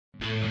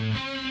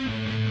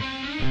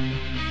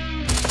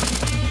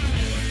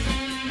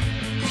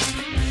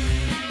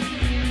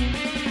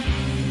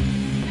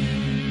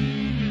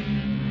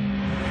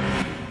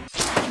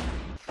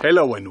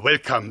Hello and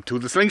welcome to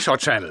the Slingshot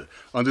channel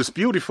on this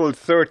beautiful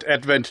 3rd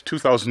Advent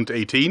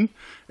 2018.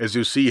 As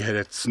you see,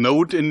 it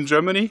snowed in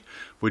Germany,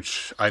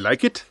 which I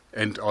like it,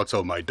 and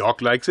also my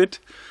dog likes it.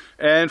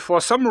 And for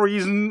some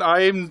reason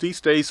I'm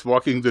these days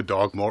walking the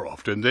dog more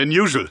often than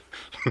usual.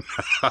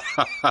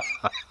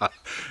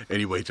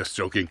 Anyway, just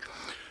joking.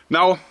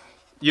 Now,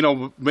 you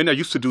know, when I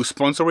used to do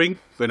sponsoring,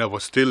 when I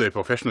was still a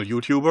professional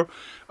YouTuber,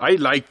 I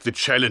liked the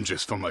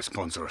challenges from my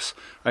sponsors.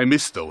 I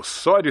missed those,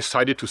 so I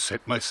decided to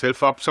set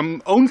myself up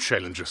some own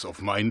challenges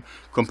of mine,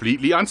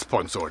 completely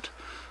unsponsored.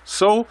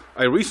 So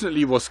I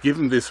recently was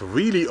given this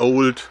really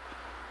old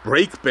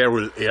brake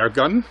barrel air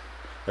gun.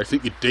 I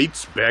think it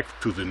dates back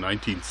to the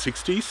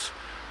 1960s.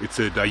 It's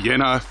a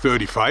Diana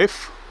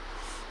 35.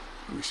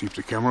 Let me see if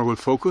the camera will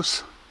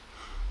focus.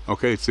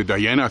 Okay, it's a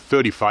Diana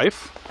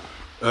 35.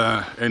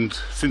 And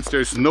since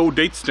there's no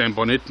date stamp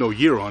on it, no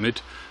year on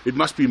it, it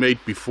must be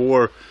made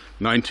before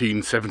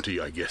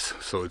 1970, I guess.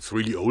 So it's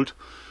really old.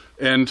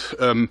 And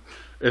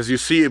as you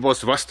see, it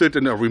was rusted,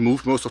 and I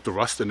removed most of the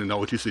rust, and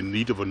now it is in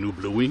need of a new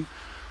bluing.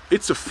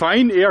 It's a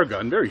fine air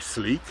gun, very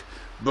sleek,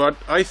 but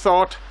I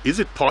thought, is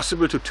it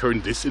possible to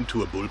turn this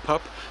into a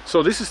Bullpup?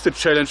 So this is the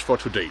challenge for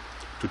today,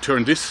 to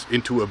turn this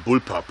into a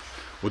Bullpup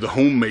with a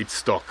homemade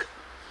stock.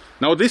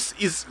 Now this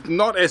is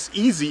not as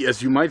easy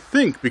as you might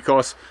think,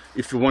 because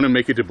if you want to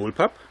make it a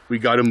Bullpup, we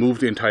got to move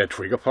the entire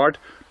trigger part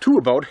to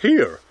about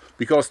here,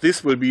 because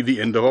this will be the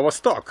end of our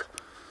stock.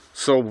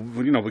 So,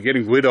 you know, we're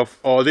getting rid of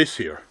all this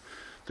here.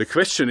 The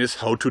question is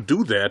how to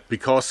do that,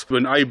 because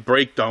when I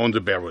break down the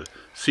barrel,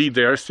 see,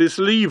 there's this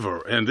lever,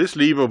 and this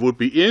lever would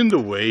be in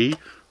the way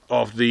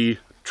of the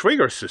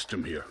trigger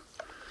system here.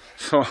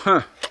 So,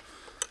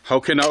 how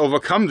can I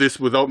overcome this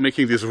without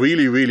making this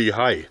really, really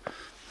high?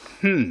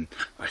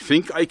 I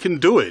think I can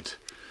do it.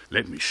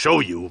 Let me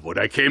show you what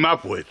I came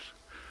up with.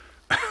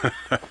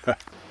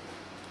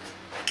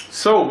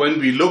 So when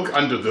we look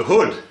under the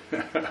hood,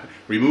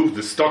 remove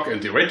the stock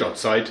and the red dot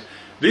sight,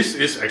 this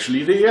is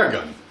actually the air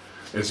gun.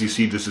 As you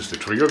see, this is the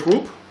trigger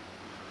group,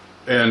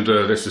 and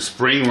there's the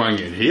spring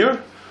running in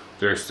here.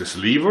 There's this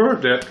lever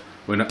that,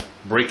 when I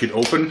break it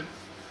open,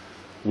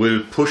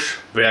 will push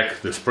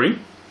back the spring.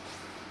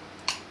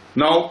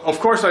 Now, of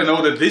course, I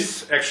know that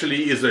this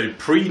actually is a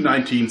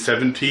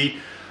pre-1970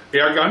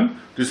 air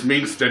gun. This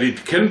means that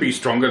it can be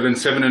stronger than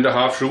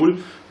 7.5 joule,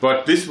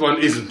 but this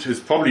one isn't. It's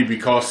probably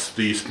because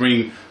the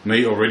spring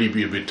may already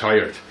be a bit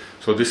tired.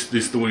 So this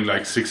is doing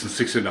like 6 and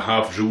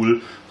 6.5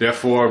 joule,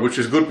 therefore, which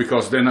is good,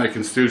 because then I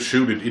can still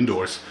shoot it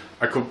indoors.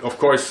 I could, of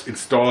course,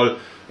 install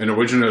an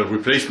original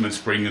replacement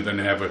spring and then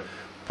have a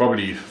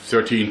probably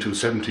 13 to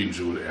 17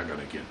 joule air gun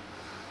again.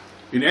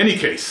 In any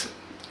case,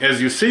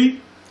 as you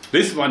see,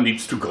 this one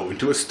needs to go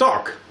into a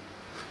stock.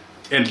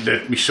 And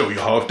let me show you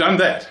how I've done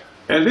that.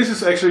 And this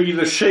is actually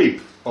the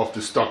shape of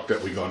the stock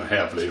that we're going to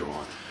have later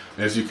on.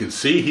 As you can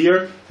see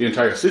here, the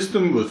entire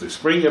system with the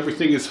spring,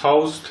 everything is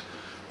housed,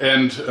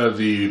 and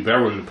the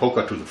barrel and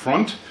poker to the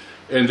front.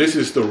 And this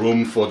is the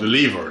room for the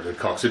lever that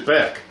cocks it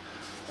back.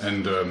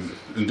 And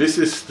this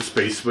is the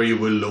space where you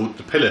will load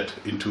the pellet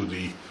into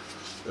the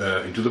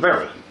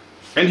barrel.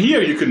 And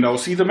here you can now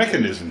see the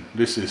mechanism.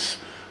 This is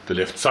the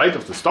left side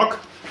of the stock,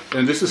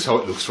 and this is how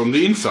it looks from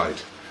the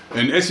inside.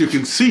 And as you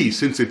can see,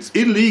 since it's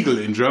illegal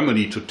in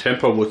Germany to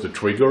tamper with the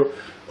trigger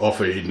of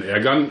an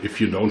air gun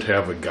if you don't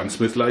have a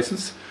gunsmith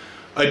license,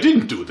 I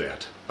didn't do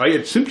that. I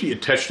had simply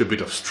attached a bit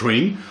of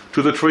string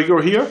to the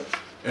trigger here,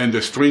 and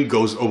the string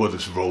goes over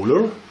this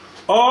roller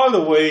all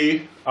the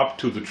way up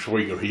to the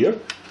trigger here.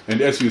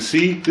 And as you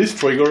see, this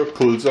trigger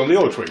pulls on the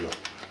old trigger.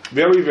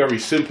 Very, very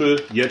simple,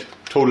 yet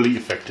totally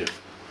effective.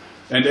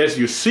 And as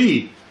you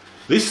see,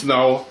 this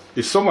now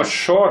is so much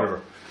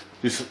shorter.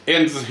 This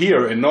ends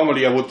here, and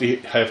normally I would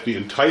have the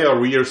entire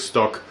rear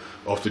stock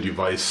of the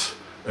device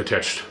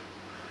attached.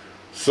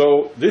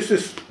 So this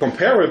is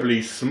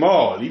comparably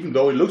small, even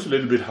though it looks a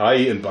little bit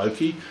high and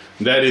bulky.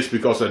 And that is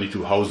because I need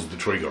to house the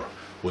trigger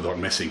without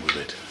messing with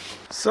it.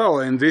 So,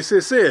 and this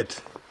is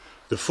it.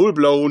 The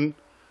full-blown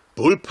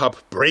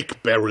Bullpup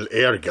brake barrel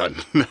air gun.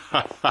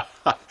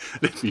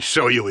 Let me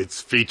show you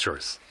its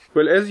features.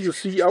 Well, as you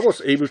see, I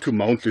was able to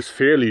mount this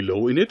fairly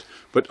low in it,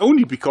 but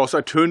only because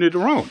I turned it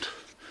around.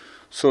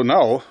 So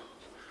now,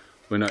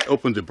 when I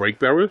open the brake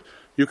barrel,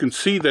 you can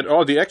see that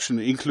all the action,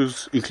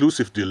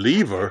 inclusive the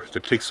lever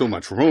that takes so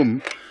much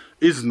room,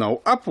 is now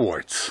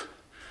upwards.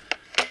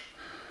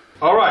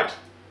 Alright,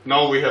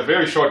 now we have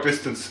very short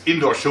distance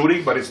indoor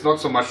shooting, but it's not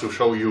so much to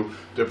show you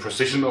the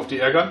precision of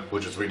the air gun,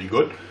 which is really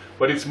good,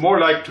 but it's more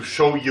like to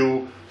show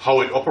you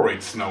how it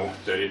operates now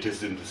that it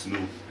is in this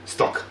new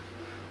stock.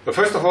 But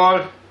first of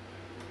all,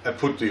 I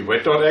put the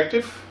red dot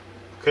active.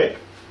 Okay.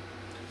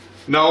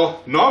 Now,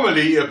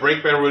 normally a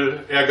brake barrel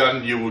air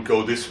gun you would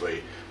go this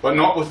way, but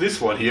not with this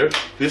one here.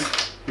 This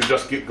you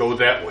just go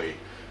that way.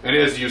 And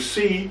as you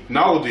see,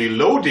 now the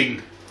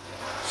loading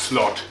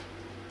slot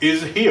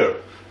is here,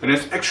 and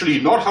it's actually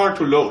not hard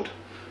to load.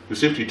 You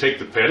simply take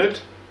the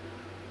pellet,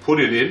 put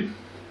it in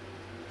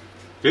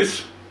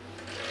this,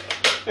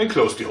 and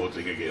close the whole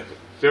thing again.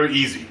 Very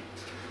easy.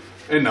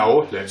 And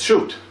now let's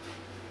shoot.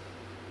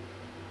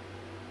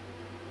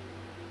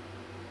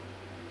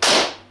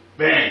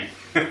 Bang!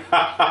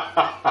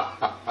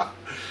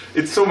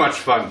 It's so much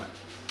fun.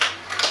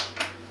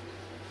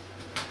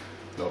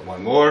 Not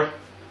one more.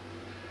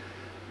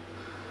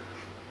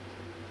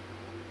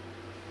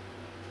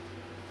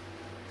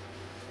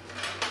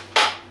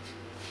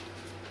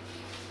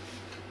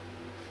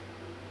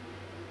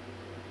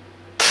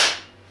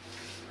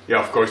 Yeah,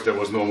 of course there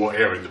was no more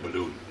air in the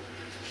balloon.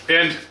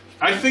 And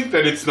I think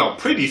that it's now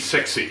pretty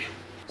sexy.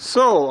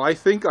 So I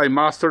think I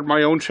mastered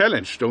my own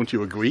challenge, don't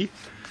you agree?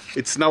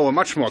 It's now a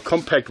much more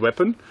compact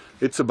weapon.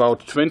 It's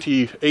about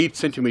 28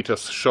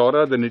 centimeters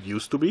shorter than it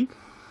used to be.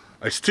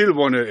 I still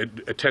want to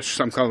attach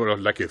some kind of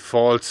like a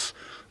false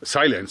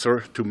silencer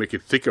to make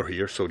it thicker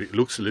here, so it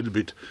looks a little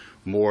bit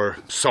more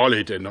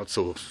solid and not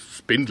so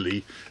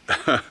spindly.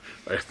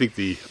 I think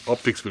the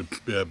optics will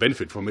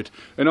benefit from it.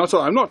 And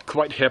also I'm not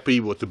quite happy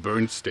with the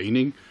burnt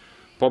staining.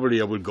 Probably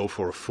I will go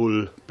for a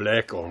full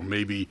black or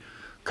maybe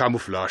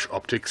camouflage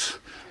optics.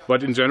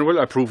 But in general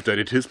I proved that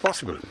it is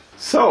possible.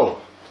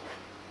 So,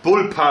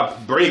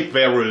 Bullpup break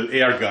barrel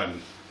air gun.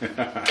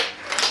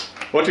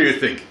 What do you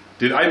think?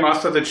 Did I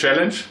master the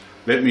challenge?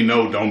 Let me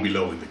know down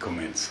below in the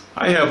comments.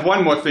 I have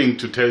one more thing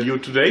to tell you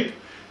today.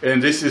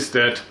 And this is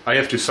that I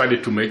have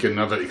decided to make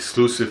another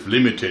exclusive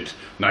limited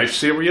knife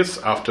series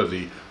after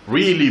the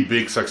really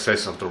big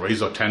success of the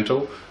Razor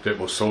Tanto that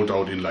was sold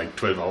out in like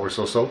 12 hours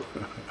or so.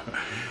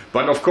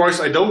 But of course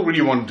I don't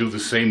really want to do the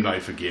same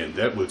knife again.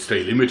 That will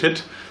stay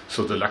limited.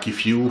 So the lucky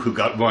few who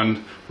got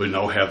one will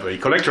now have a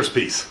collector's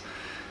piece.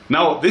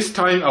 Now this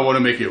time I want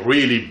to make a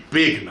really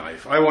big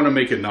knife. I want to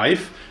make a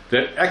knife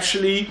that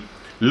actually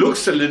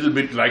looks a little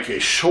bit like a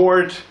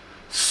short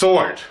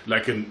sword,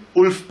 like an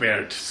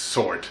Ulfbert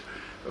sword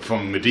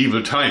from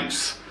medieval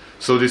times.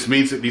 So this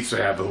means it needs to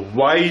have a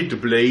wide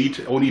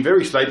blade, only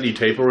very slightly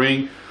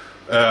tapering,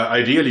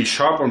 ideally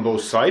sharp on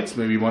both sides.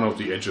 Maybe one of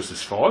the edges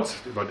is false,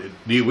 but it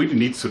really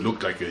needs to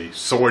look like a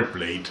sword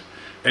blade.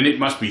 And it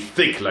must be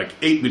thick, like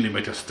 8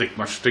 millimeters thick,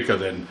 much thicker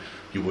than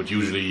you would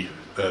usually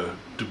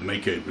to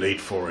make a blade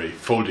for a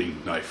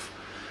folding knife.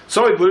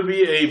 So it will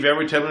be a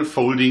veritable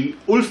folding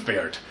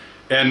Ulfbert.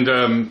 And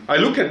I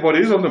looked at what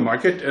is on the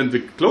market, and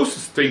the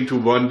closest thing to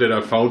one that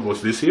I found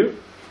was this here.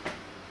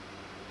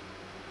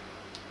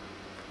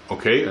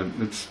 Okay,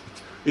 and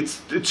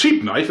it's a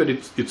cheap knife, and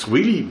it's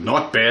really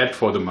not bad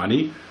for the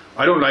money.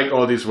 I don't like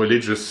all these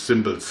religious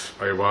symbols.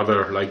 I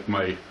rather like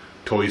my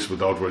toys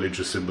without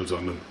religious symbols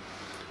on them.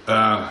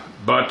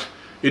 But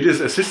it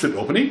is assisted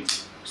opening,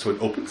 so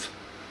it opens.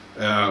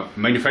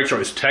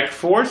 Manufacturer is Tac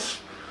Force,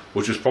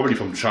 which is probably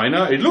from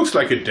China. It looks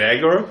like a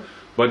dagger,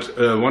 but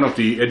one of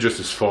the edges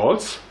is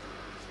false.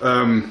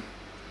 The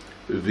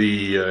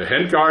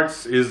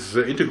handguards is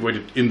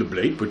integrated in the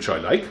blade, which I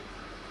like.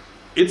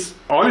 It's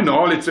all in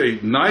all, it's a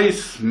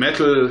nice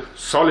metal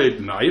solid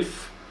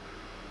knife,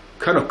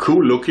 kind of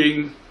cool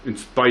looking in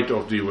spite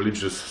of the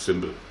religious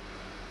symbol.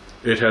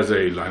 It has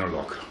a liner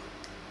lock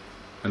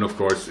and of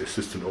course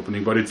assistant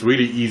opening, but it's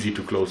really easy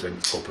to close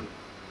and open.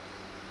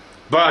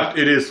 But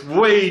it is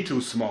way too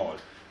small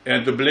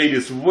and the blade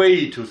is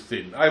way too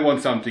thin. I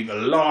want something a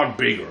lot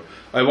bigger.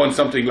 I want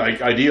something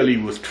like ideally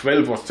with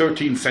 12 or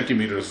 13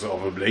 centimeters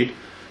of a blade,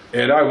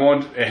 and I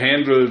want a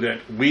handle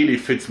that really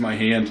fits my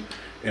hand.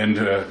 And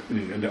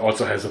it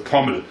also has a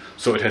pommel,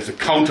 so it has a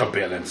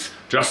counterbalance,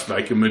 just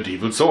like a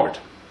medieval sword.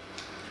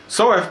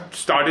 So I've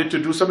started to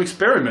do some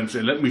experiments,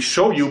 and let me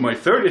show you my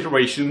third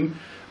iteration,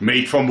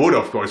 made from wood,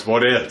 of course,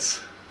 what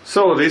else?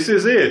 So this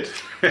is it.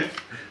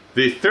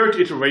 The third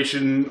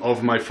iteration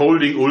of my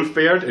folding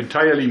Ulfbert,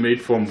 entirely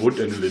made from wood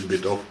and a little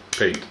bit of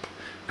paint.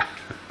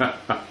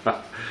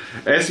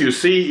 As you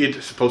see,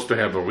 it's supposed to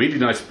have a really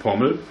nice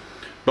pommel,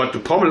 but the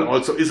pommel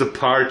also is a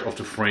part of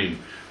the frame.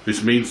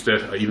 This means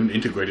that I even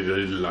integrated a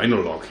little liner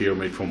lock here,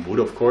 made from wood,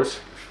 of course.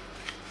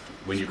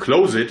 When you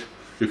close it,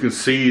 you can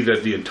see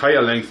that the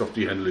entire length of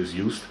the handle is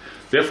used.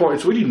 Therefore,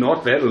 it's really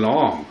not that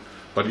long.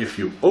 But if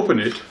you open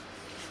it,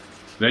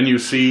 then you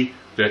see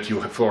that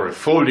you have, for a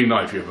folding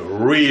knife, you have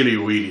a really,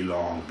 really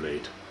long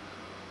blade.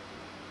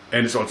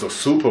 And it's also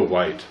super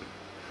wide.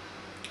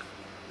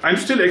 I'm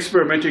still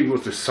experimenting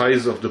with the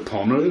size of the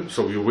pommel,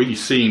 so you're really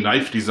seeing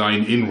knife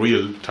design in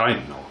real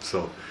time now.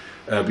 So,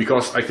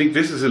 because I think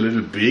this is a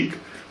little big.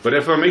 But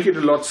if I make it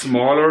a lot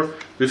smaller,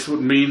 this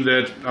would mean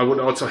that I would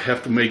also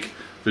have to make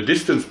the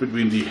distance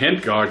between the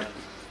handguard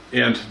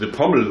and the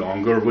pommel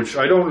longer, which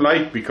I don't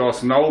like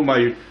because now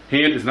my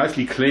hand is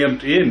nicely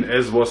clamped in,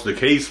 as was the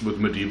case with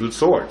medieval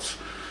swords.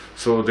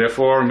 So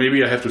therefore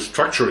maybe I have to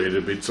structure it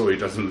a bit so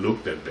it doesn't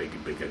look that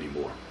big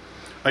anymore.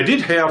 I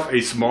did have a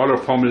smaller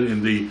pommel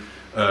in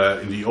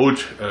the old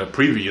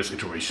previous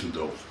iteration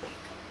though.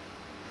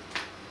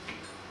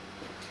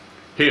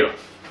 Here.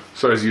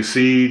 So as you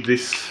see,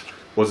 this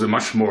was a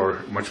much more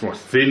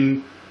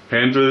thin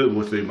handle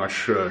with a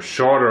much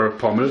shorter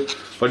pommel.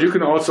 But you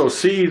can also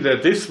see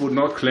that this would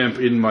not clamp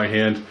in my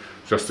hand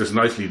just as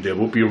nicely. There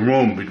would be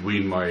room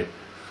between my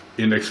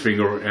index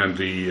finger and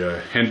the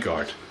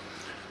handguard.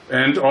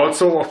 And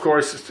also, of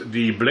course,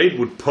 the blade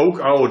would poke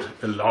out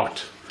a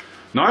lot.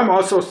 Now I'm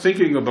also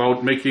thinking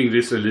about making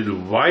this a little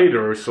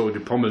wider so the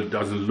pommel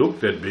doesn't look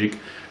that big,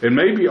 and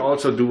maybe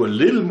also do a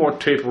little more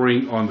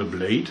tapering on the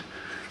blade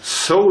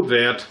so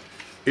that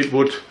it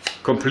would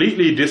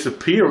completely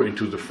disappear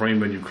into the frame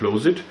when you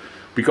close it,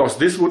 because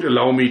this would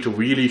allow me to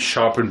really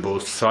sharpen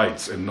both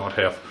sides and not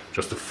have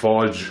just a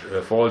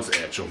false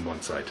edge on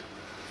one side.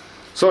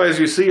 So as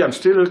you see, I'm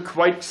still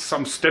quite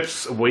some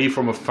steps away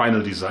from a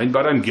final design,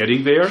 but I'm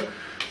getting there.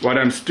 But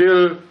I'm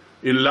still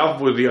in love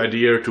with the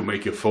idea to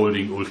make a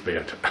folding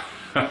Ulfbert.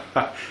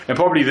 And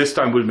probably this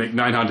time we'll make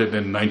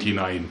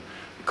 999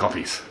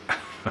 copies.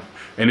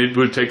 And it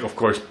will take, of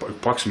course,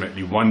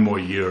 approximately 1 more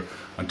year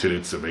until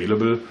it's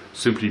available,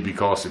 simply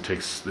because it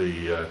takes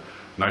the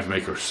knife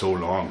maker so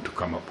long to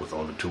come up with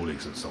all the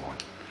toolings and so on.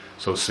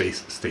 So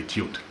stay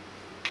tuned.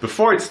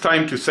 Before it's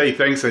time to say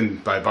thanks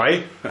and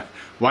bye-bye,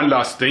 one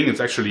last thing. It's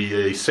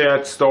actually a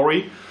sad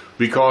story,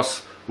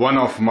 because one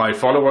of my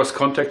followers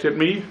contacted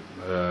me,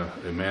 a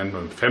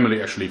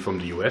family actually from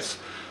the US,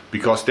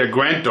 because their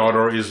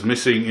granddaughter is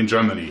missing in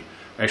Germany.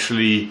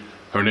 Actually,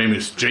 her name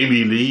is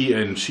Jamie Lee,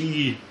 and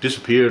she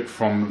disappeared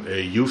from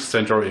a youth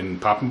center in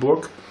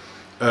Papenburg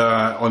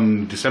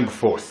on December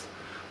 4th.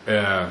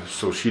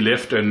 So she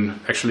left and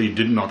actually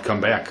did not come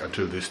back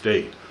until this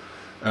day.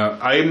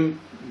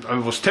 I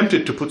was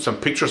tempted to put some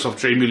pictures of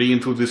Jamie Lee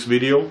into this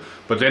video,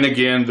 but then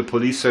again the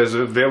police says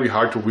it's very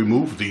hard to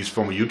remove these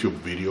from a YouTube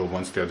video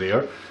once they're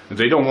there, and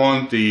they don't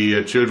want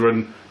the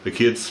children, the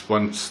kids,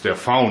 once they're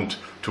found,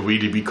 to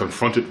really be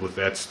confronted with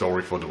that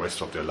story for the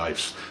rest of their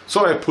lives.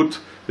 So I put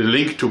the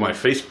link to my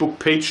Facebook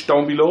page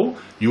down below.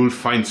 You'll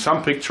find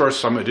some pictures,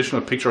 some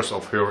additional pictures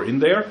of her in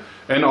there,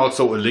 and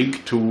also a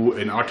link to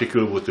an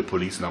article with the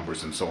police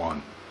numbers and so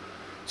on.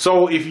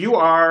 So if you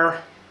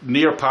are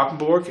near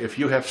Papenburg, if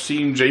you have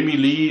seen Jamie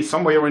Lee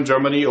somewhere in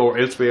Germany or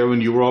elsewhere in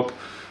Europe,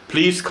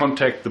 please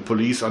contact the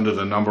police under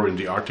the number in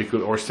the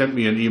article, or send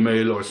me an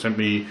email, or send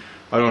me,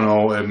 I don't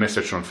know, a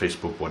message on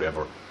Facebook,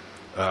 whatever.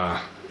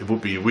 It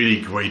would be really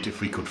great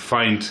if we could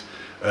find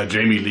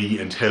Jamie Lee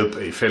and help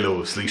a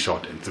fellow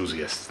slingshot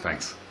enthusiast.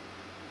 Thanks.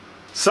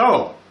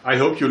 So, I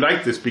hope you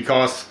like this,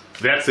 because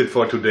that's it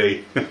for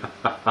today.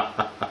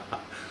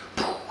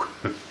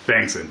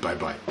 Thanks and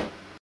bye-bye.